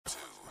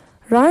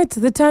Right,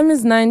 the time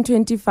is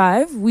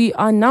 9:25. We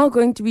are now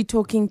going to be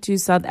talking to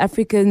South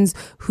Africans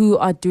who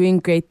are doing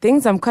great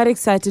things. I'm quite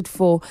excited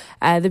for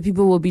the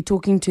people we'll be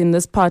talking to in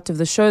this part of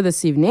the show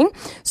this evening.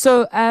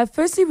 So,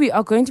 firstly, we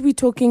are going to be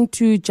talking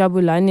to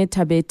Jabulani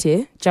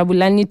Tabete,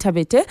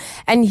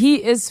 and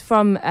he is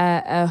from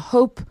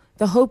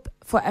the Hope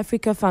for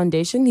Africa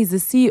Foundation. He's the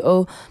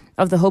CEO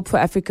of the Hope for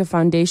Africa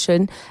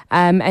Foundation,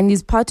 and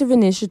he's part of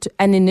an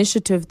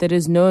initiative that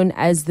is known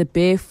as the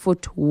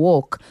Barefoot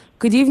Walk.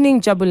 Good evening,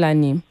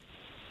 Jabulani.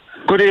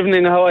 Good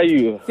evening, how are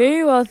you?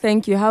 Very well,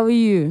 thank you. How are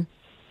you?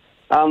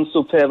 I'm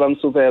superb.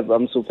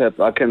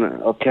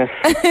 Okay.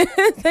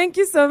 Thank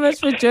you so much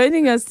for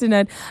joining us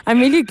tonight.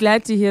 I'm really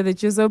glad to hear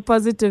that you're so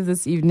positive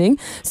this evening.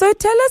 So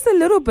tell us a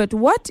little bit,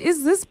 what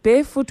is this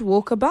Barefoot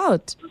Walk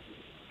about?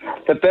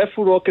 The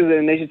Barefoot Walk is an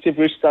initiative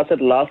which started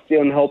last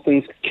year on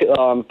helping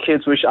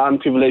kids which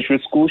aren't privileged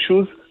with school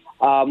shoes.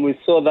 We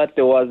saw that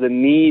there was a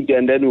need,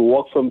 and then we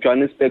walked from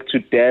Johannesburg to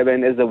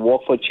Durban as a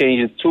Walk for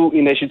Change. It's two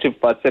initiatives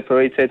but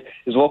separated.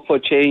 It's Walk for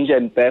Change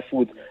and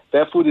Barefoot.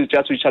 Barefoot is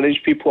just to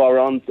challenge people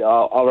around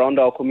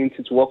our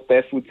community to walk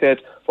barefooted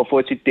for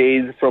 40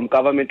 days, from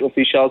government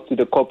officials to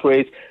the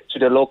corporate to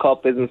the local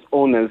business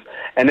owners.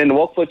 And then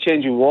Walk for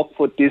Change, you walk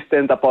for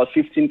distance, about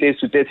 15 days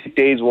to 30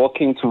 days,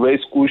 walking to raise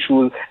school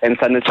shoes and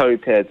sanitary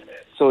pads.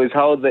 So it's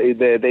how the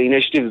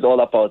initiative is all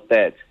about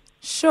that.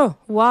 Sure.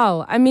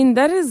 Wow. I mean,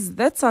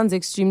 that sounds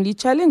extremely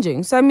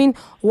challenging. So, I mean,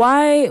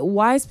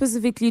 why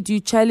specifically do you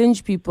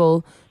challenge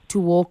people to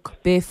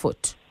walk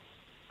barefoot?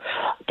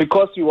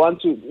 Because we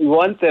want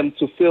them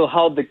to feel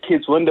how the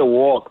kids, when they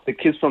walk, the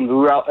kids from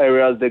rural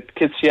areas, the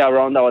kids here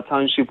around our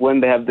township, when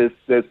they have the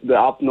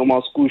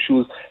abnormal school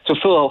shoes, to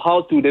feel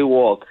how do they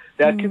walk.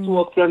 There are kids who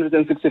walk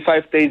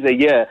 365 days a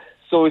year.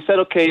 So we said,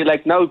 okay,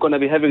 like now we're going to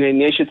be having an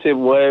initiative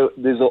where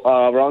there's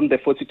around the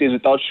 40 days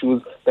without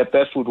shoes, the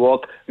Barefoot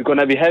Walk. We're going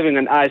to be having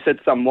an I said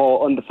some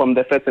more from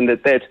the first and the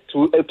third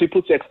to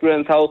people to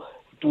experience how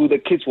do the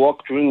kids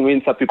walk during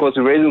winter, because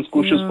we're raising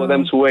school shoes for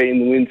them to wear in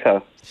the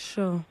winter.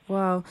 Sure.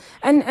 Wow.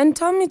 And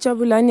tell me,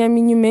 Jabulani, I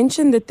mean, you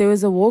mentioned that there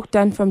was a walk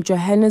done from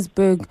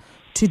Johannesburg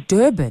to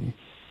Durban.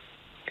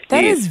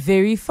 That is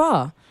very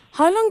far.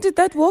 How long did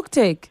that walk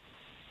take?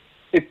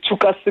 It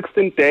took us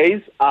 16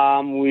 days.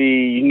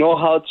 We know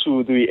how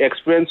we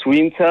experience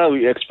winter,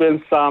 we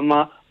experience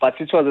summer, but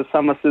it was a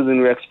summer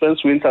season. We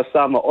experienced winter,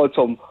 summer,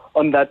 autumn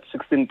on that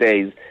 16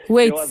 days.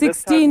 Wait,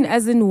 16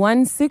 as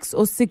in 16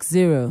 or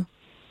 60?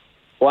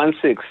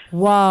 16.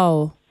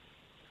 Wow.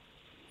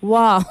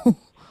 Wow.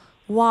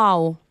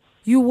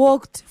 You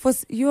walked for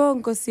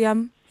you?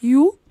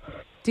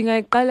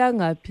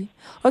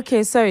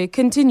 Okay, sorry,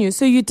 continue.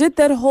 So you did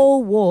that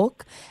whole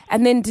walk,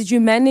 and then did you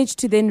manage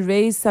to then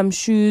raise some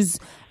shoes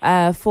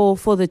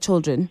for the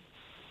children?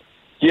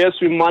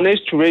 Yes, we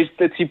managed to raise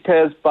 30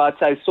 pairs,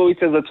 but I saw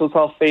it as a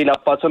total failure.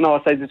 But on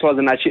our side, it was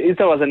an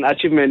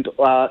achievement.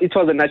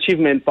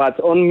 But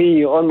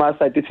on my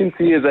side, it didn't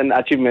see it as an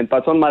achievement.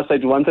 But on my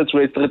side, we wanted to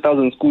raise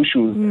 3,000 school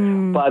shoes.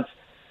 But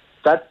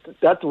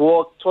that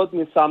walk taught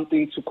me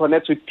something to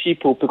connect with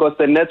people, because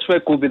the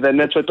network will be the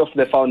network of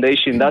the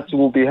foundation. That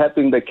will be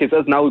helping the kids.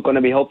 As now we're going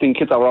to be helping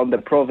kids around the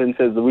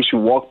provinces which we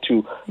walk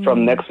to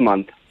from next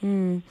month.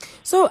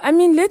 So, I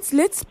mean, let's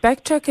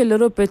backtrack a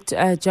little bit,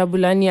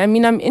 Jabulani. I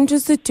mean, I'm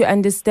interested to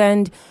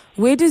understand,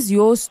 where does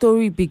your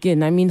story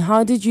begin? I mean,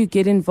 how did you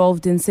get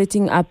involved in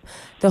setting up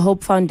the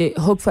Hope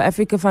for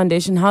Africa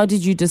Foundation? How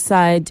did you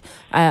decide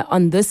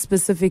on this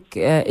specific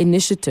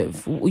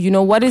initiative? You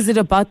know, what is it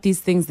about these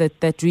things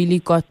that really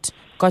got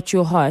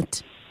your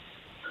heart?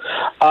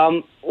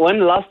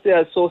 When last year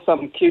I saw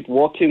some kid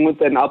walking with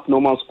an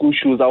abnormal school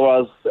shoes, I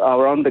was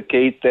around the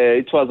gate there.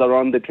 It was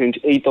around the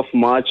 28th of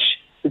March.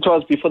 It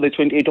was before the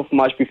 28th of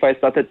March, before I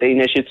started the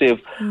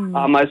initiative.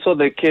 I saw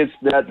the kids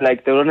that they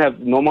don't have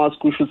normal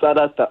school shoes.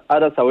 Others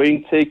are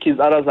wearing takis.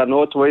 Others are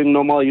not wearing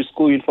normal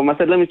school uniform. I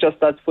said, let me just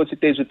start 40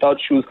 days without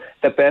shoes,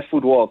 the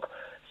Barefoot Walk.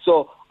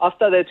 So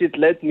after that, it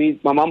led me,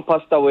 my mom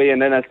passed away,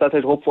 and then I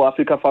started Hope for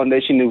Africa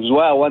Foundation. It was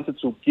where I wanted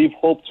to give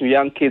hope to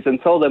young kids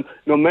and tell them,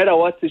 no matter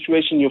what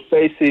situation you're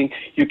facing,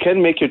 you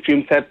can make your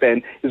dreams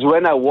happen. It's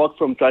when I walked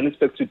from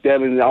Johannesburg to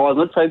Durban. I was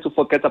not trying to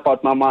forget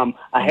about my mom.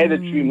 I had a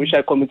dream which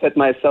I committed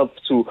myself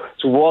to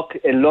walk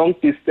a long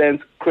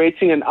distance,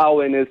 creating an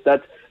awareness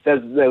that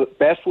there's the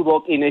Barefoot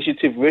Walk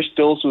initiative, which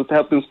deals with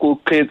helping school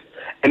kids,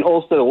 and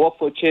also the Walk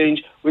for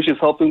Change, which is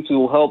helping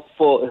young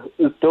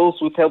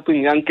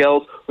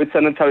girls with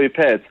sanitary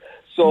pads.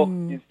 So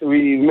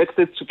we mixed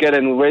it together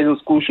and raising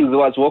school shoes. It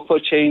was Walk for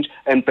Change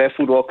and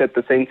Barefoot Walk at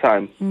the same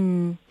time.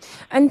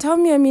 And tell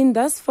me, I mean,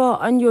 thus far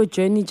on your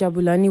journey,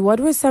 Jabulani, what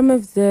were some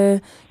of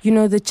the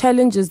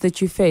challenges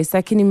that you faced?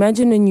 I can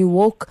imagine when you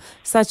walk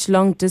such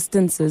long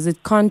distances,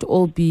 it can't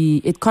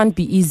be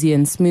easy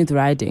and smooth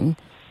riding.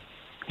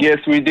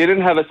 Yes, we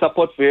didn't have a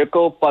support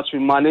vehicle, but we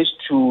managed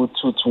to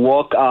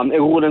walk.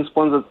 Everyone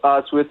sponsored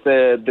us with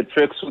the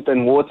tracksuit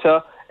and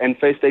water and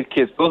first aid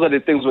kits. Those are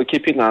the things were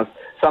keeping us.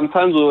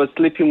 sometimes we were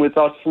sleeping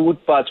without food,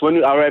 but when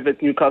we arrived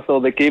at Newcastle,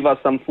 they gave us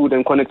some food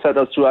and connected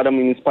us to other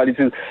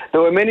municipalities.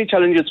 There were many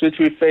challenges which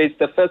we faced.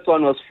 The first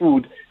one was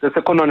food. The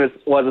second one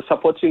was a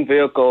supporting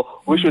vehicle,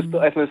 which was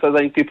still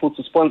emphasizing people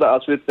to sponsor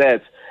us with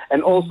that.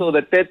 And also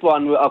the third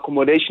one were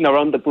accommodation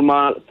around the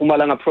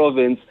Mpumalanga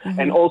province,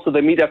 and also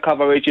the media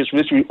coverages,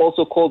 which we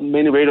also called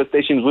many radio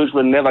stations, which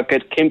will never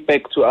came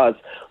back to us,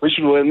 which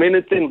were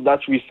many things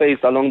that we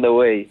faced along the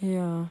way.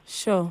 Yeah,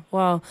 sure.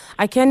 Wow.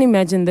 I can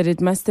imagine that it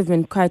must have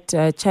been quite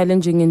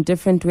challenging in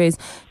different ways.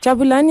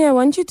 Jabulani, I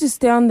want you to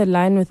stay on the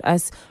line with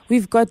us.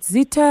 We've got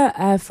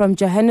Zita from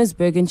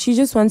Johannesburg, and she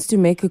just wants to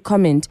make a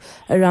comment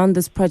around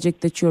this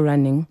project that you're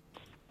running.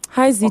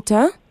 Hi,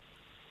 Zita.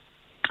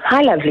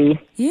 Hi, lovely.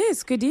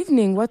 Yes, good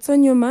evening. What's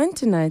on your mind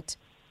tonight?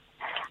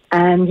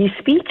 You're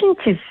speaking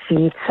to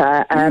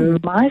Zita.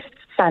 My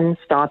son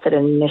started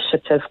an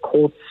initiative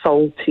called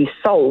Soul to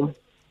Soul.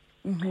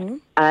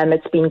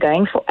 It's been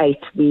going for 8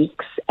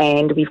 weeks,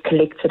 and we've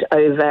collected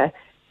over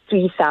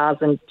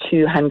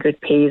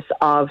 3,200 pairs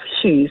of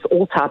shoes,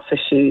 all types of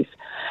shoes.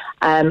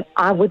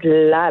 I would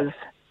love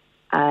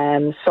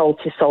Soul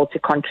to Soul to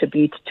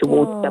contribute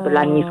towards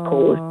Jabulani's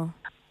cause.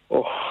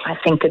 I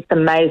think it's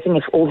amazing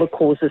if all the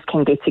causes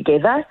can get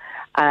together.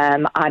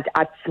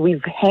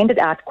 We've handed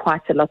out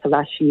quite a lot of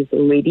our shoes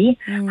already.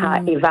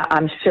 However,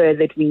 I'm sure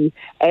that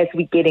as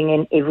we're getting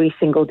in every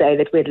single day,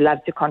 that we'd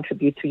love to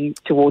contribute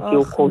towards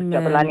your cause,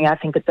 Jabulani. I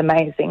think it's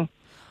amazing.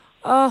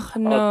 Oh,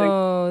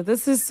 no.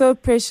 This is so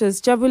precious.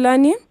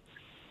 Jabulani?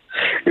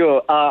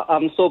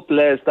 I'm so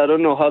blessed. I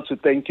don't know how to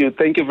thank you.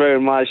 Thank you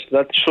very much.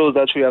 That shows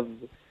that we have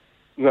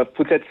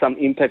put some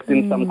impact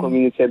in some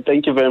community.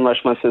 Thank you very much,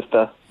 my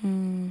sister.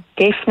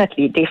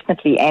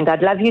 Definitely. And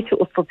I'd love you to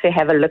also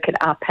have a look at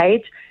our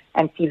page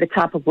and see the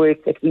type of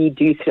work that we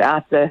do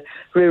throughout the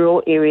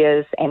rural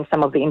areas and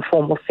some of the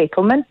informal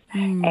settlements.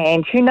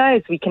 And who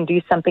knows, we can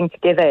do something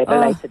together at a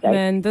later date.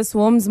 Man, this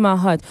warms my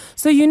heart.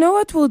 So you know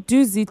what we'll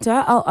do,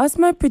 Zita? I'll ask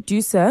my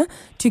producer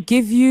to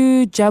give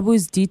you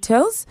Jabu's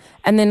details,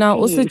 and then I'll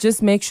also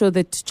just make sure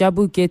that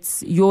Jabu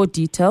gets your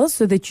details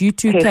so that you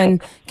two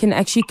can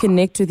actually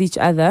connect with each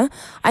other.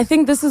 I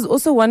think this is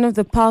also one of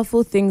the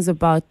powerful things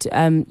about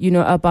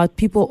about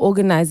people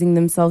organizing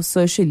themselves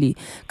socially,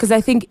 because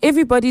I think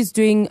everybody's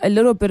doing a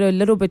little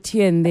bit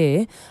here and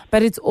there,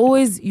 but it's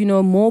always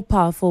more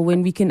powerful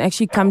when we can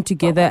actually come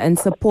together and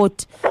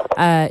support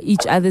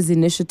each other's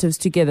initiatives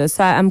together.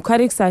 So I'm quite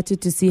excited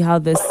to see how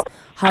this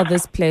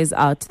plays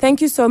out.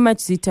 Thank you so much,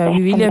 Zita.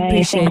 We really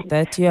appreciate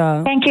that.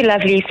 Yeah. Thank you,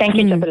 lovely. Thank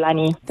you,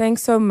 Jabulani.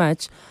 Thanks so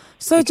much.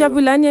 So,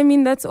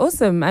 Jabulani, that's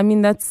awesome.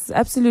 That's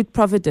absolute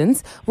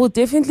providence. We'll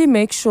definitely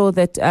make sure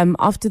that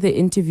after the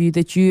interview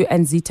that you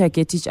and Zita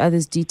get each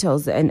other's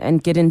details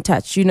and get in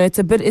touch.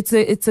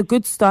 It's a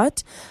good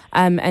start,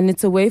 and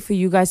it's a way for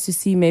you guys to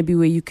see maybe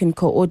where you can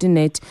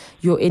coordinate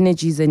your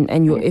energies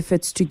and your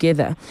efforts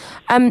together.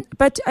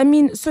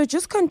 So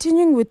just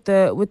continuing with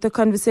the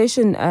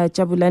conversation,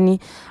 Jabulani,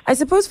 I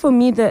suppose for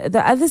me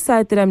the other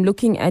side that I'm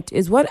looking at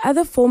is what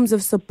other forms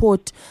of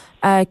support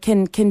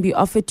can be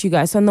offered to you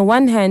guys. So on the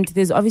one hand,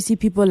 there's obviously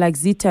people like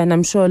Zita, and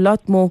I'm sure a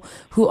lot more,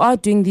 who are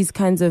doing these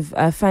kinds of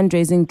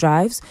fundraising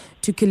drives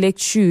to collect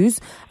shoes.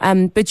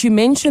 But you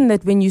mentioned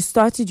that when you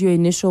started your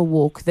initial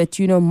walk, that,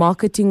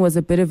 marketing was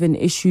a bit of an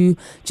issue,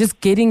 just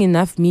getting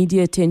enough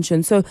media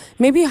attention. So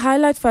maybe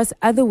highlight for us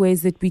other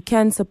ways that we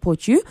can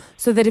support you,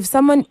 so that if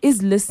someone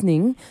is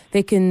listening,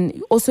 they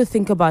can also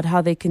think about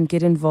how they can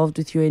get involved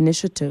with your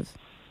initiative.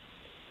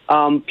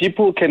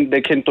 People can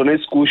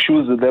donate school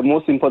shoes. The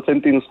most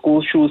important thing: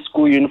 school shoes,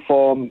 school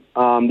uniform.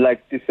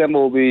 Like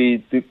December,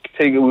 we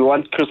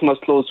want Christmas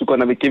clothes. We're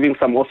gonna be giving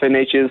some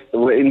orphanages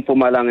in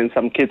Mpumalanga and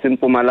some kids in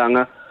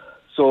Mpumalanga.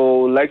 So,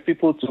 like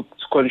people to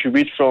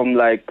contribute from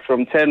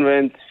 10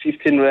 rand,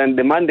 15 rand,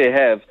 the money they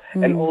have,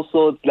 and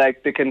also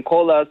they can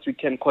call us. We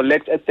can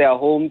collect at their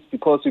homes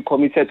because we're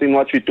committed in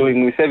what we're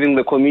doing. We're serving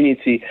the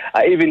community.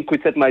 I even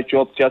quitted my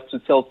job just to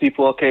tell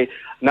people, okay,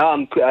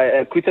 now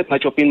I quitted my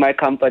job in my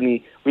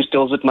company, which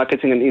deals with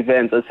marketing and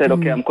events. I said,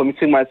 okay, I'm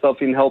committing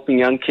myself in helping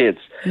young kids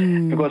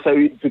because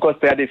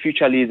they are the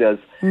future leaders.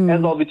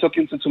 As I'll be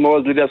talking to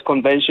tomorrow's Leaders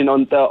Convention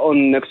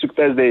on next week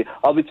Thursday,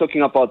 I'll be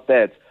talking about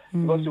that.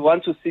 Because we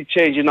want to see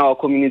change in our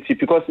community,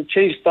 because the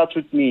change starts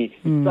with me.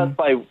 It starts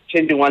by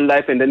changing one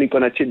life, and then you're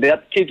going to change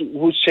that kid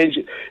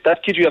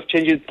you have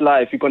changed its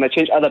life, you're going to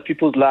change other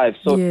people's lives.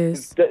 So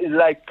it's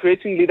like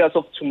creating leaders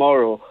of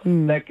tomorrow.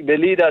 Like the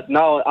leader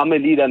now, I'm a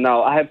leader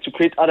now. I have to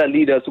create other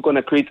leaders who are going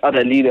to create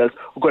other leaders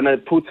who are going to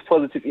put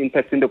positive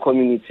impact in the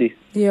community.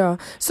 Yeah.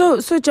 So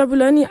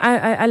Jabulani,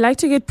 I like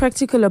to get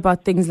practical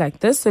about things like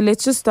this. So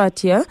let's just start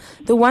here.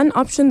 The one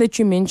option that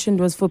you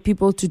mentioned was for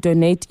people to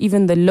donate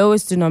even the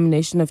lowest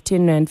denomination of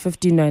 10 Rand,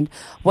 15 Rand,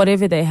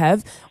 whatever they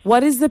have.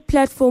 What is the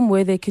platform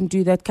where they can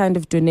do that kind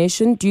of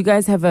donation? Do you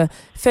guys have a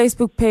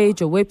Facebook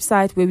page or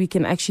website where we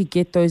can actually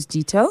get those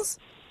details?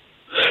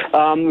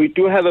 We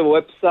do have a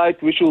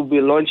website which will be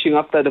launching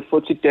after the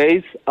 40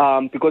 days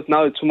because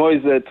now tomorrow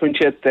is the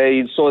 20th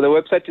day. So the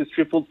website is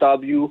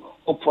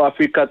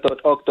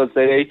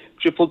www.hopeforafrica.org.za,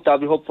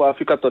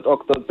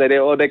 www.hopeforafrica.org.za,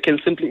 or they can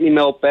simply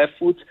email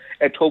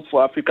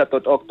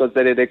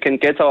barefoot@hopeforafrica.org.za. They can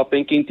get our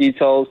banking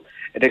details,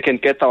 they can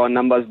get our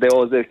numbers there,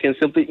 or they can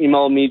simply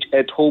email me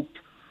at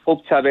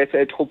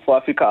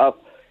hopetabet@hopeforafrica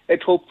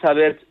at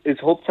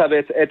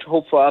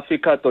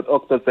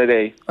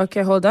hopetabet@hopeforafrica.org.za.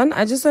 Okay, hold on.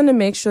 I just want to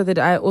make sure that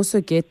I also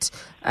get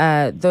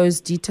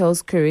those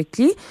details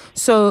correctly.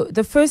 So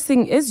the first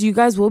thing is you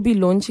guys will be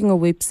launching a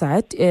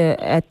website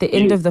at the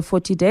end of the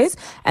 40 days,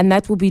 and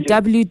that will be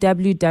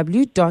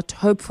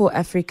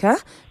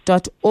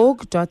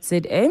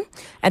www.hopeforafrica.org.za.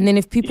 And then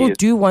if people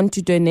do want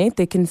to donate,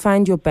 they can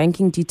find your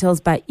banking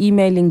details by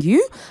emailing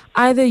you,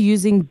 either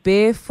using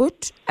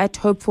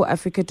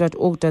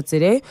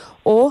barefoot@hopeforafrica.org.za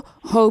or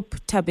Hope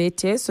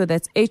Tabete, so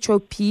that's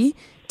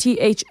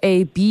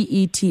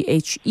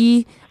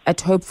HOPTHABETHE at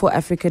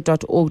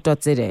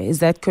hopeforafrica.org.za. Is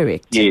that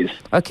correct? Yes.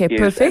 Okay, yes.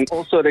 perfect. And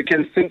also they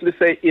can simply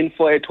say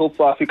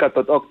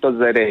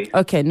info@hopeforafrica.org.za.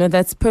 Okay, no,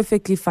 that's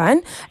perfectly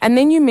fine. And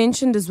then you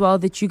mentioned as well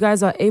that you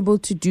guys are able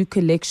to do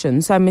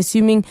collections. So I'm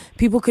assuming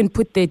people can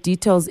put their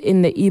details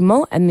in the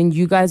email, and then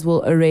you guys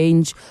will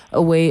arrange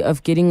a way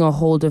of getting a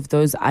hold of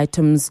those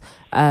items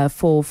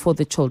for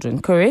the children,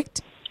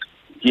 correct?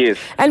 Yes.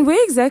 And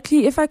where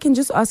exactly, if I can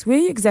just ask,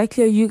 where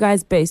exactly are you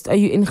guys based? Are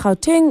you in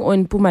Gauteng or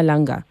in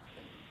Mpumalanga?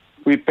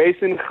 We're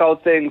based in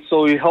Gauteng,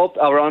 so we helped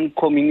around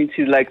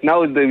communities. Like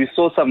now, we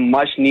saw some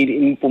much need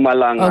in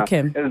Mpumalanga. Okay.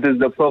 As this is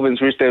the province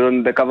which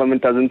the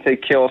government doesn't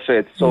take care of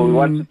it. So we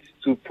wanted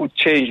to put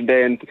change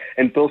there and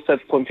build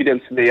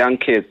self-confidence to the young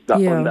kids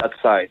on that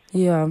side.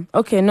 Yeah.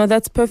 Okay. No,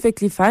 that's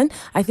perfectly fine.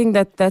 I think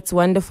that's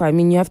wonderful. I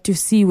mean, you have to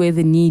see where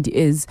the need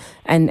is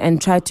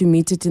and try to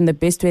meet it in the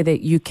best way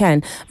that you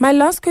can. My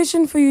last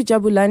question for you,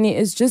 Jabulani,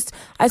 is just,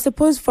 I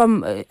suppose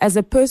from as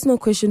a personal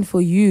question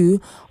for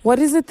you, what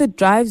is it that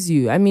drives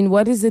you? I mean,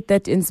 what is it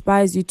that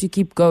inspires you to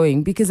keep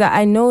going? Because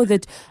I know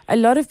that a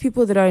lot of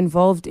people that are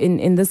involved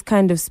in this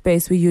kind of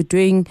space where you're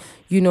doing,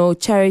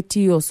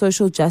 charity or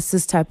social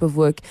justice type of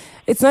work,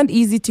 it's not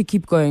easy to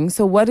keep going.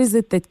 So what is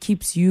it that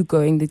keeps you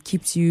going, that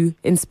keeps you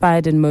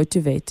inspired and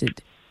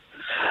motivated?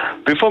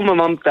 Before my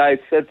mom died,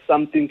 said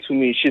something to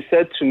me. She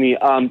said to me,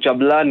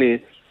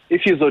 Jabulani,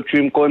 if it's your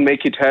dream, go and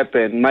make it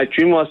happen. My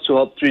dream was to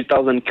help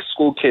 3,000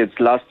 school kids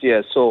last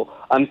year. So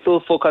I'm still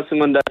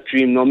focusing on that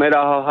dream. No matter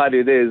how hard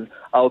it is,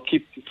 I'll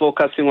keep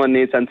focusing on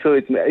it until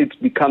it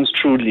becomes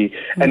truly.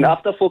 And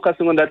after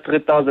focusing on that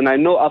 3,000, I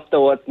know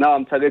afterwards, now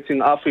I'm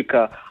targeting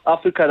Africa.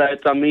 Africa,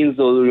 that means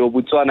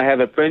Botswana. I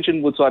have a branch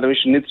in Botswana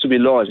which needs to be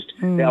launched.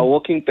 They are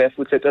walking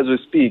barefooted as we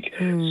speak.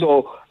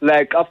 So,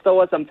 like,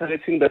 afterwards, I'm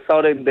targeting the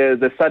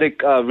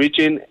SADC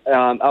region.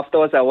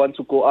 Afterwards, I want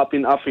to go up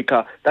in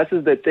Africa. That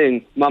is the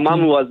thing. My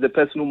mom was the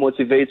person who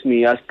motivates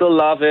me. I still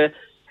love her.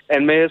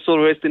 And may her soul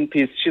rest in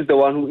peace. She's the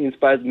one who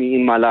inspires me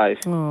in my life.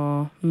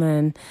 Oh,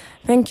 man.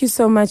 Thank you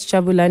so much,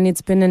 Jabulani.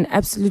 It's been an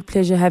absolute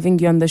pleasure having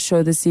you on the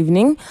show this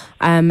evening.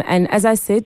 And as I said,